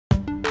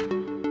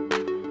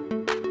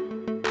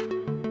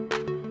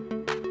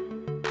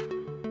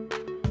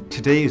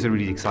Today is a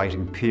really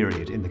exciting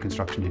period in the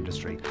construction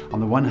industry. On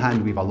the one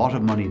hand, we have a lot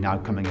of money now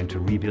coming in to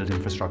rebuild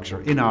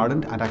infrastructure in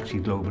Ireland and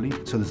actually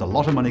globally. So there's a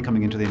lot of money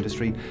coming into the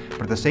industry,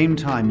 but at the same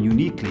time,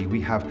 uniquely,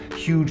 we have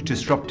huge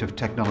disruptive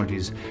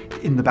technologies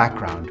in the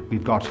background.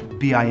 We've got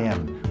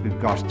BIM,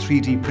 we've got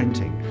 3D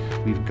printing,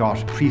 we've got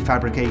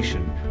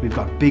prefabrication, we've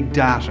got big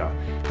data.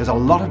 There's a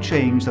lot of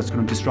change that's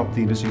going to disrupt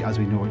the industry as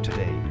we know it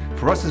today.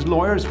 For us as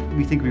lawyers,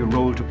 we think we have a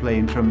role to play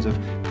in terms of,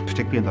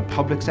 particularly in the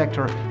public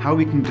sector, how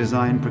we can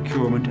design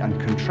procurement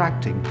and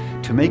contracting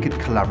to make it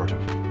collaborative.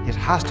 It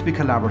has to be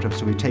collaborative,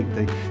 so we take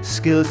the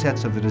skill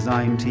sets of the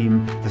design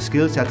team, the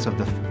skill sets of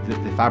the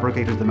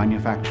fabricators, the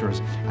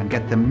manufacturers, and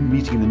get them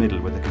meeting in the middle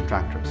with the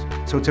contractors.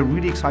 So it's a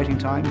really exciting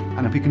time,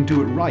 and if we can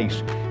do it right,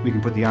 we can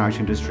put the Irish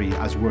industry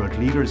as world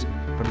leaders,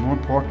 but more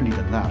importantly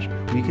than that,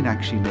 we can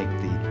actually make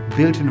the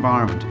built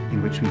environment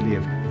in which we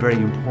live very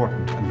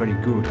important and very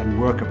good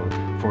and workable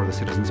for the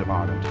citizens of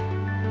Ireland.